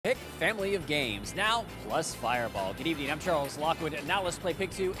family of games, now plus Fireball. Good evening, I'm Charles Lockwood. Now let's play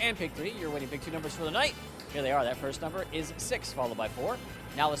Pick 2 and Pick 3. You're winning Pick 2 numbers for the night. Here they are. That first number is 6, followed by 4.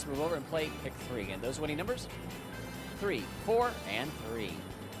 Now let's move over and play Pick 3. And those winning numbers, 3, 4, and 3.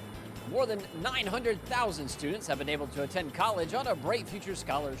 More than 900,000 students have been able to attend college on a Bright Future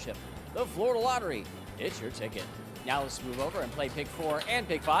Scholarship. The Florida Lottery, it's your ticket. Now let's move over and play Pick 4 and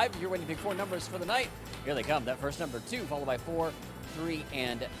Pick 5. You're winning Pick 4 numbers for the night. Here they come. That first number, 2, followed by 4, 3,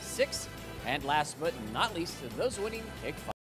 and 6. And last but not least, those winning Pick 5.